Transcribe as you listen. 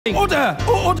Order!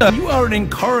 Order! You are an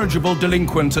incorrigible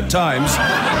delinquent at times.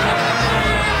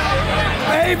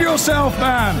 Behave yourself,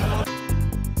 man!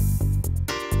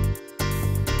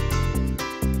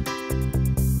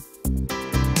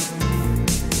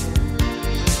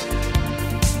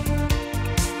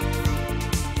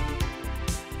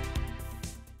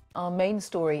 Our main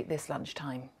story this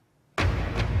lunchtime.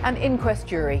 An inquest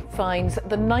jury finds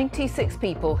the 96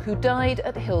 people who died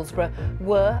at Hillsborough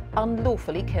were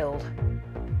unlawfully killed.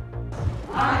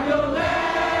 And you'll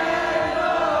never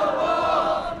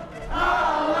walk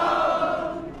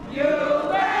alone.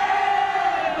 You'll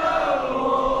never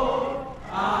walk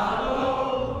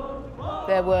alone.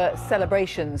 There were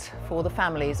celebrations for the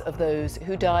families of those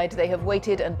who died. They have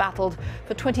waited and battled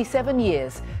for 27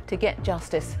 years to get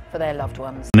justice for their loved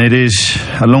ones. And it is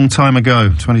a long time ago,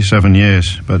 27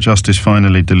 years, but justice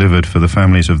finally delivered for the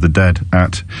families of the dead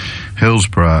at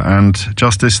Hillsborough, and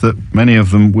justice that many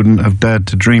of them wouldn't have dared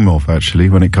to dream of, actually,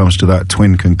 when it comes to that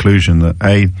twin conclusion that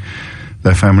A,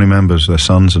 their family members, their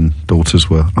sons and daughters,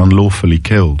 were unlawfully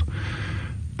killed,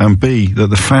 and B,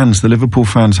 that the fans, the Liverpool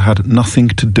fans, had nothing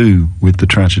to do with the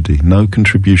tragedy, no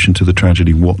contribution to the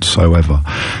tragedy whatsoever.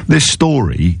 This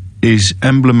story is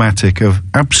emblematic of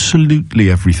absolutely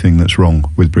everything that's wrong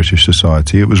with British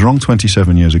society. It was wrong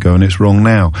 27 years ago and it's wrong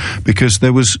now because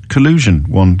there was collusion,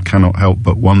 one cannot help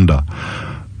but wonder,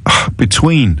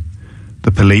 between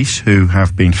the police, who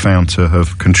have been found to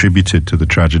have contributed to the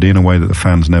tragedy in a way that the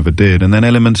fans never did, and then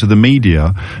elements of the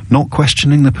media not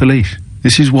questioning the police.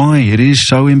 This is why it is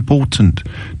so important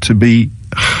to be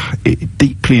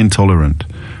deeply intolerant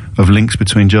of links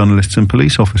between journalists and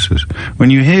police officers. When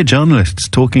you hear journalists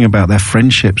talking about their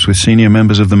friendships with senior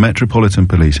members of the Metropolitan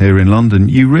Police here in London,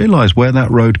 you realise where that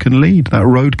road can lead. That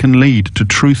road can lead to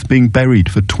truth being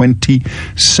buried for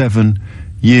 27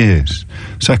 years.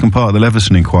 Second part of the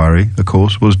Leveson inquiry, of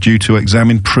course, was due to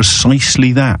examine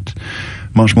precisely that.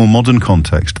 Much more modern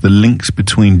context, the links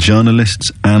between journalists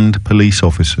and police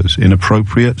officers.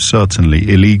 Inappropriate,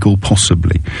 certainly. Illegal,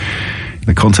 possibly. In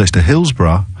the context of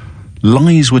Hillsborough,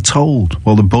 lies were told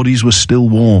while the bodies were still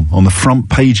warm on the front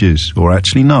pages, or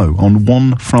actually no, on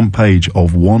one front page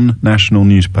of one national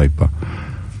newspaper,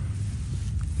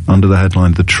 under the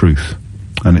headline The Truth.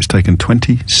 And it's taken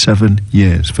 27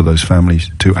 years for those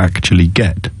families to actually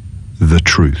get the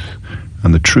truth.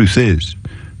 And the truth is,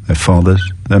 their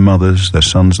fathers, their mothers, their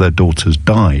sons, their daughters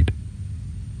died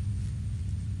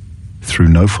through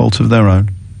no fault of their own,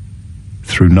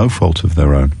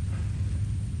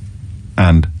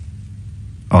 and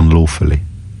unlawfully.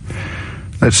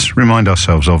 Let's remind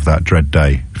ourselves of that dread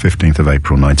day, 15th of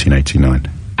April 1989.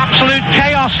 Absolute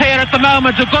chaos here at the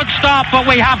moment. A good start, but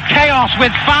we have chaos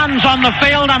with fans on the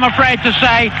field, I'm afraid to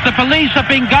say. The police have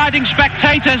been guiding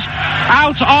spectators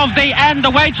out of the end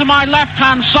away to my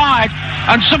left-hand side,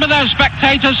 and some of those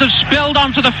spectators have spilled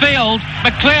onto the field,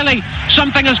 but clearly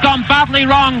something has gone badly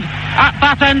wrong at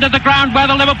that end of the ground where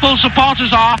the Liverpool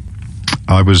supporters are.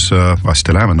 I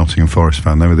still am a Nottingham Forest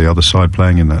fan. They were the other side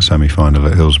playing in that semi-final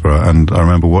at Hillsborough, and I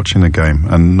remember watching the game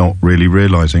and not really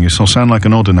realising. It'll sound like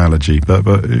an odd analogy, but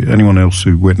anyone else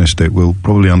who witnessed it will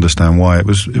probably understand why. It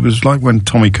was like when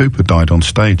Tommy Cooper died on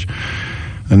stage,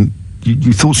 and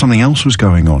you thought something else was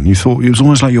going on. You thought it was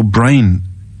almost like your brain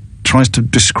tries to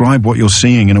describe what you're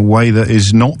seeing in a way that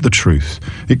is not the truth.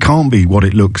 It can't be what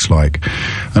it looks like.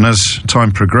 And as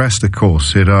time progressed, of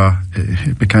course, it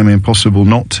became impossible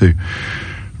not to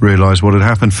realise what had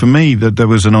happened. For me, that there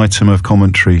was an item of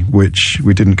commentary which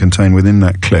we didn't contain within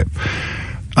that clip.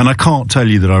 And I can't tell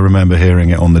you that I remember hearing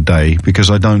it on the day,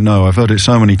 because I don't know. I've heard it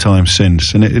so many times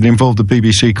since. And it involved the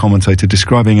BBC commentator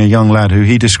describing a young lad who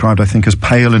he described, I think, as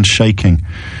pale and shaking,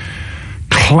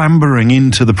 clambering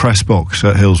into the press box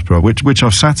at Hillsborough, which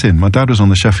I've sat in. My dad was on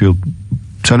the Sheffield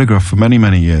Telegraph for many,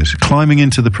 many years, climbing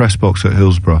into the press box at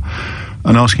Hillsborough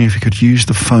and asking if he could use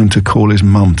the phone to call his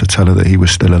mum to tell her that he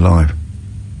was still alive.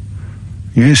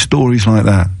 You hear stories like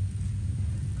that,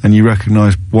 and you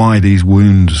recognise why these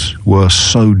wounds were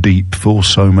so deep for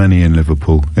so many in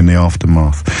Liverpool in the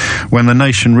aftermath. When the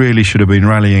nation really should have been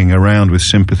rallying around with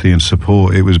sympathy and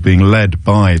support, it was being led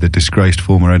by the disgraced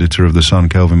former editor of The Sun,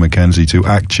 Kelvin Mackenzie, to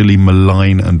actually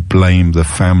malign and blame the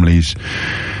families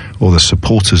or the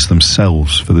supporters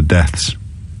themselves for the deaths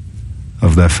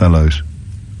of their fellows.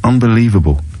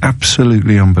 Unbelievable.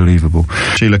 Absolutely unbelievable.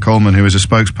 Sheila Coleman, who is a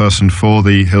spokesperson for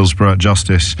the Hillsborough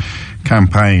Justice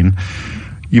campaign.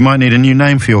 You might need a new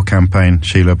name for your campaign,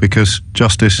 Sheila, because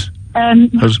justice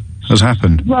has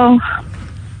happened. Well,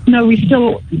 no, we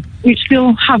still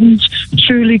haven't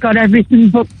truly got everything,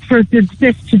 but for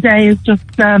this today is just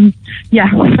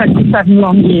 27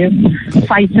 long years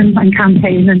fighting and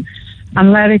campaigning,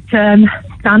 and let it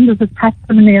stand as a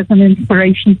testimony, as an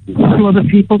inspiration to other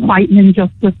people fighting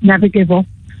injustice. Never give up.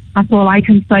 That's all I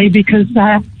can say, because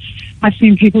I've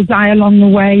seen people die along the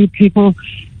way, people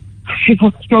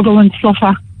struggle and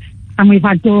suffer, and we've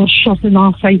had doors shut in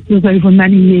our faces over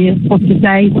many years. But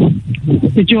today,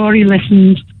 the jury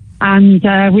listened, and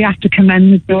we have to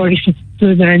commend the jury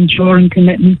for their enduring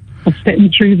commitment of sitting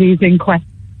through these inquests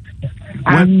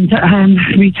and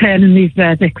returning these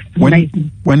verdicts.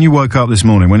 When you woke up this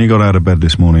morning, when you got out of bed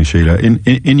this morning, Sheila,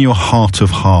 in your heart of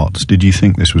hearts, did you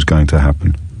think this was going to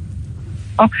happen?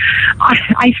 Oh,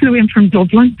 I flew in from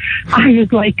Dublin. I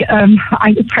was like,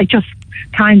 I just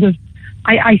kind of,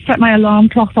 I set my alarm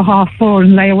clock for 4:30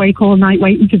 and lay awake all night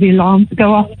waiting for the alarm to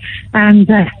go off, and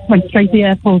went straight to the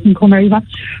airport and come over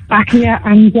back here.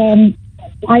 And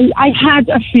I had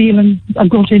a feeling, a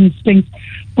gut instinct,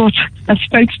 but as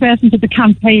spokesperson for the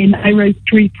campaign, I wrote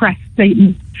 3 press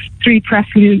statements, 3 press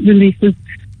releases,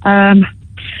 and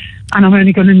I'm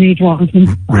only going to need one of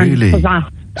them. Really? For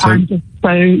that. I'm just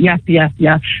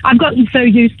yeah. I've gotten so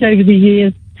used over the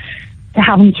years to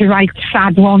having to write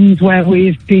sad ones where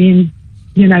we've been,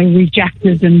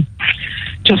 rejected and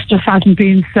justice hasn't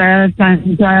been served,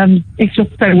 and it's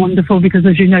just so wonderful because,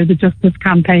 as you know, the Justice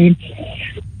campaign,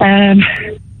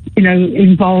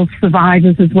 involves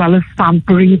survivors as well as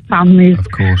bereaved families.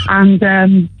 Of course.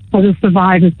 And for the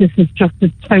survivors, this is just a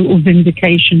total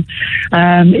vindication.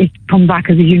 It's come back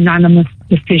as a unanimous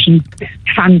decision.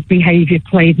 Fans' behaviour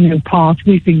played no part.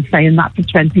 We've been saying that for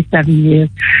 27 years.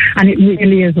 And it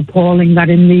really is appalling that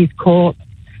in these courts,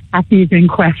 at these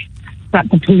inquests, that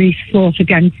the police fought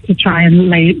against to try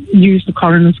and use the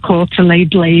coroner's court to lay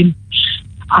blame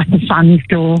at the fans'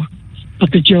 door.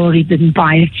 But the jury didn't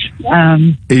buy it.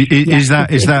 I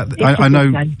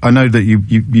know that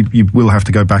you will have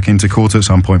to go back into court at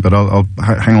some point, but I'll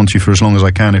hang on to you for as long as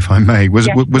I can, if I may. Was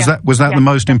that the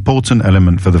most important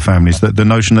element for the families? That the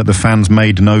notion that the fans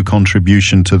made no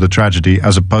contribution to the tragedy,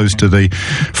 as opposed to the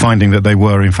finding that they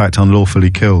were in fact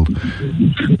unlawfully killed?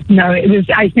 No, it was.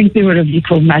 I think they were of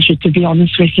equal measure, to be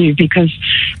honest with you, because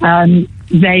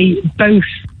they both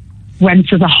went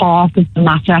to the heart of the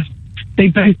matter. They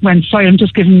both went. Sorry, I'm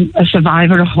just giving a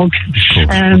survivor a hug. Of course.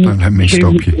 Don't let me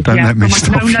stop you. Don't let me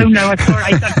stop you. No, it's all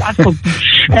right. I've hugged.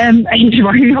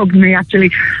 He hugged me,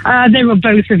 actually. They were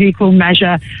both of equal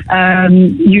measure.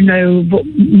 But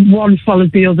one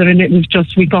followed the other, and it was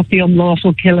just, we got the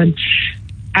unlawful killing,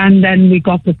 and then we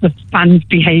got that the fans'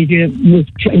 behaviour was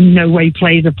in no way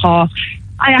played a part.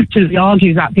 I actually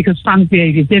argue that, because fans'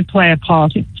 behaviour did play a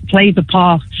part. It played a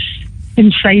part in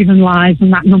saving lives,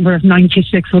 and that number of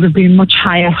 96 would have been much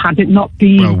higher had it not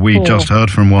been. Well, we just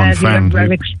heard from one fan who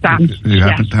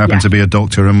happened to be a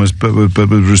doctor and was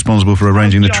responsible for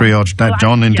arranging the triage.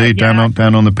 John, indeed, down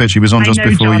on the pitch. He was on just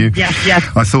before you. Yes.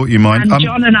 I thought you might. And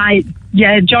John and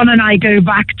I go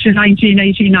back to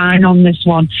 1989 on this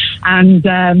one,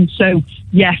 and so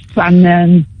yes,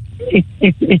 and.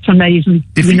 It's amazing,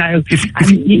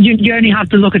 you only have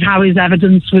to look at how his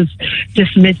evidence was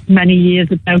dismissed many years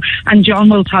ago, and John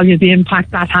will tell you the impact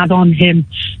that had on him.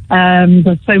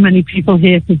 There's so many people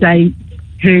here today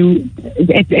who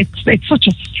it's such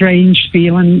a strange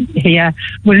feeling here.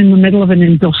 We're in the middle of an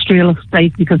industrial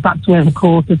estate, because that's where the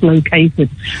court is located,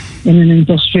 in an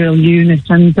industrial unit,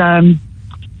 and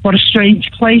what a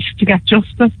strange place to get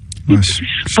justice. That's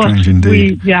strange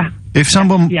indeed. If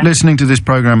someone listening to this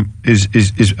programme is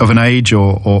of an age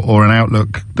or an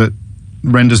outlook that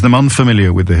renders them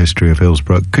unfamiliar with the history of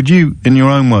Hillsborough, could you, in your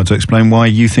own words, explain why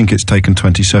you think it's taken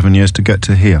 27 years to get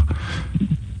to here?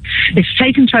 It's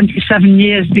taken 27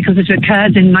 years because it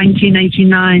occurred in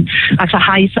 1989 at the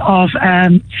height of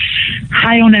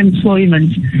high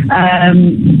unemployment,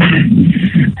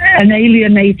 an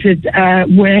alienated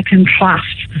working class.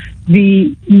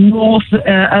 The north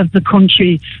of the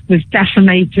country was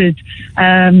decimated.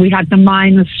 We had the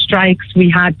miners' strikes. We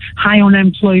had high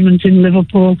unemployment in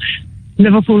Liverpool.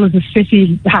 Liverpool as a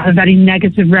city had a very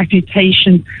negative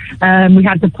reputation. We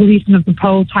had the policing of the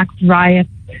poll tax riot,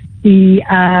 the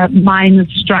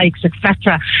miners' strikes,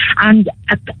 etc. And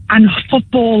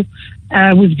football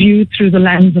was viewed through the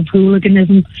lens of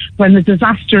hooliganism. When the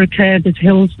disaster occurred at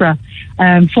Hillsborough,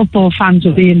 football fans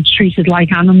were being treated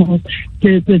like animals.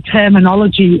 The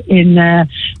terminology in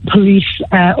police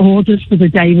orders for the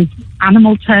day was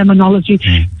animal terminology.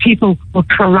 People were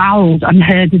corralled and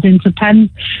herded into pens.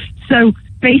 So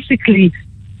basically,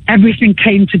 everything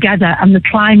came together, and the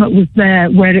climate was there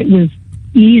where it was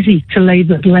easy to lay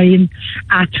the blame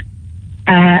at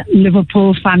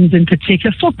Liverpool fans in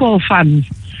particular, football fans,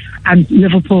 and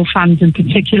Liverpool fans in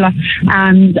particular.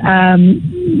 And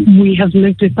we have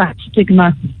lived with that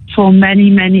stigma for many,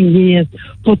 many years.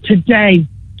 But today,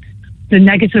 the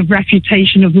negative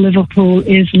reputation of Liverpool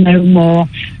is no more,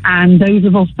 and those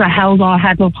of us that held our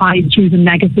head up high through the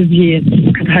negative years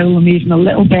could hold them even a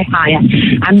little bit higher.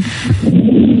 And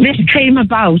this came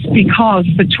about because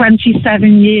for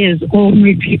 27 years,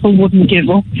 ordinary people wouldn't give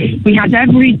up. We had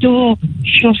every door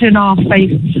shut in our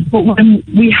face, but when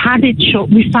we had it shut,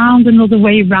 we found another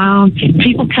way round.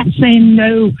 People kept saying,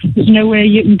 no, there's nowhere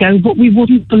you can go, but we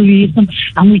wouldn't believe them,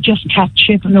 and we just kept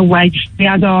chipping away. We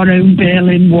had our own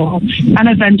Berlin Wall, and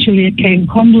eventually it came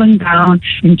crumbling down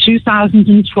in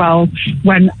 2012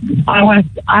 when our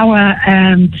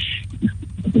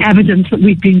evidence that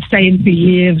we've been saying for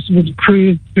years was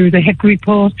proved through the HIP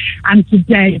report, and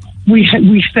today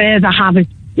we further have it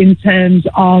in terms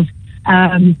of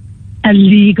a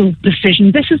legal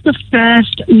decision. This is the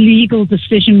first legal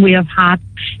decision we have had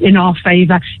in our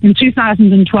favour. In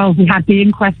 2012 we had the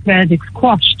inquest verdicts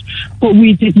quashed, but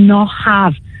we did not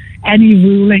have any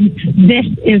ruling. This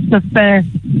is the first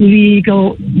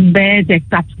legal verdict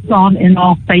that's gone in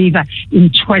our favour in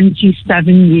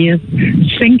 27 years.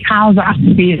 Think how that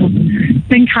feels.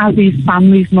 Think how these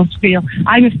families must feel.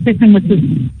 I was sitting with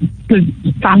the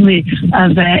family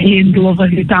of Ian Glover,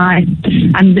 who died,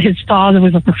 and his father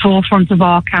was at the forefront of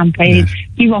our campaign. Yes.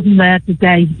 He wasn't there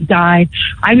today, he died.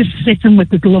 I was sitting with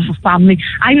the Glover family.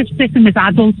 I was sitting with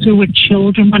adults who were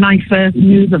children when I first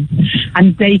knew them,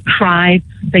 and they cried.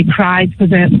 They cried for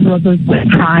their brothers, they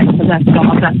cried for their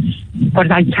father.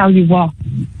 But I tell you what,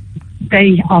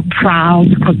 they are proud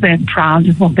because they're proud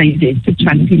of what they did for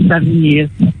 27 years.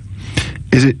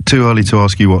 Is it too early to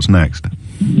ask you what's next?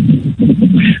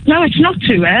 No, it's not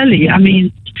too early. I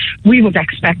mean, we would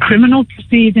expect criminal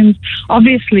proceedings,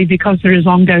 obviously, because there is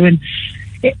ongoing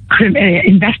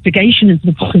investigation into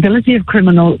the possibility of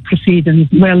criminal proceedings.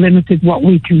 We're limited what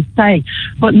we can say,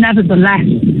 but nevertheless,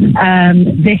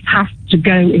 this has to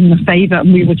go in the favour,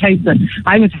 and we would hope that,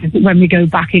 I would hope that when we go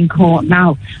back in court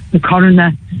now, the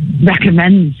coroner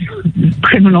recommends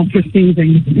criminal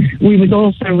proceedings. We would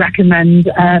also recommend,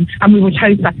 and we would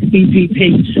hope that the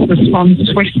DPP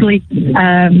responds swiftly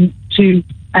to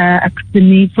the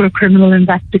need for a criminal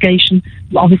investigation.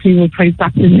 Obviously, we'll hope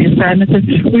that's in the affirmative.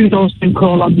 We would also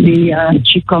call on the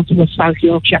Chief Constable of South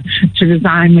Yorkshire to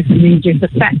resign with immediate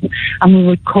effect, and we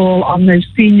would call on those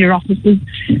senior officers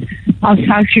of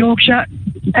South Yorkshire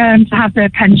to have their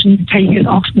pensions taken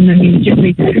off them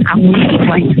immediately, and we would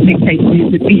like to think they do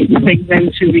the decent thing,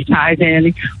 those who retired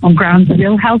early on grounds of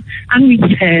ill health, and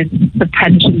return the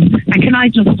pensions. And can I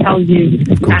just tell you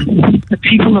that the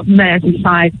people of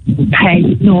Merseyside pay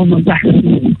Norman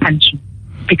Beckson's pension,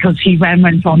 because he then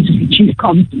went on to be Chief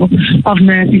Constable of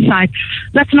Merseyside.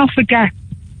 Let's not forget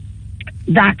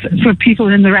that for people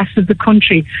in the rest of the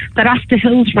country, that after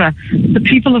Hillsborough, the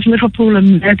people of Liverpool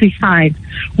and Merseyside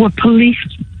were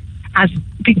policed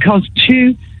because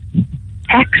two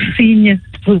ex-senior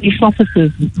police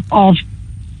officers of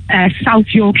South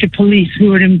Yorkshire Police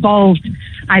who were involved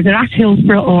either at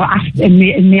Hillsborough or in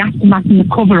the aftermath and the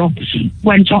cover-up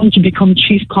went on to become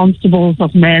Chief Constables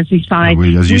of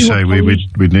Merseyside. As you say, we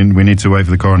need to wait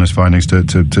for the coroner's findings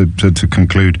to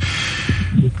conclude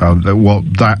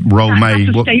what that role may...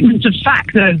 That's a statement of fact,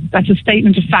 though. That's a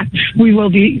statement of fact. We will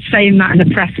be saying that in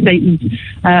a press statement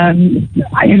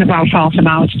in about half an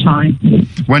hour's time.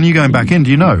 When are you going back in,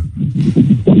 do you know?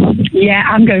 Yeah,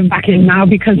 I'm going back in now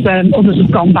because others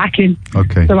have gone back in.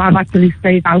 Okay. So I've actually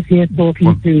stayed out here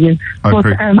talking to you. But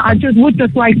I would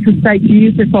just like to say, to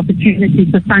use this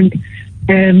opportunity to thank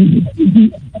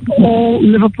all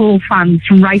Liverpool fans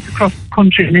from right across the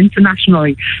country and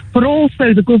internationally, but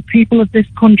also the good people of this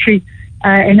country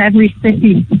in every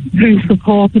city who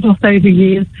supported us over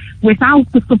years.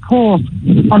 Without the support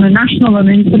on a national and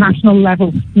international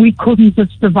level, we couldn't have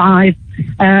survived.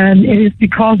 It is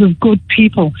because of good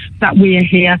people that we are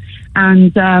here,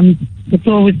 and it's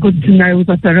always good to know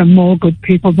that there are more good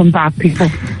people than bad people.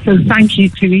 So thank you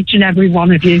to each and every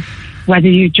one of you, whether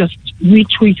you just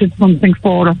retweeted something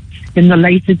for us in the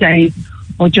later days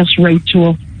or just wrote to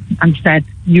us and said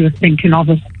you were thinking of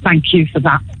us. Thank you for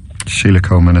that. Sheila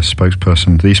Coleman, the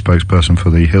spokesperson for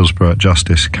the Hillsborough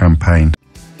Justice Campaign.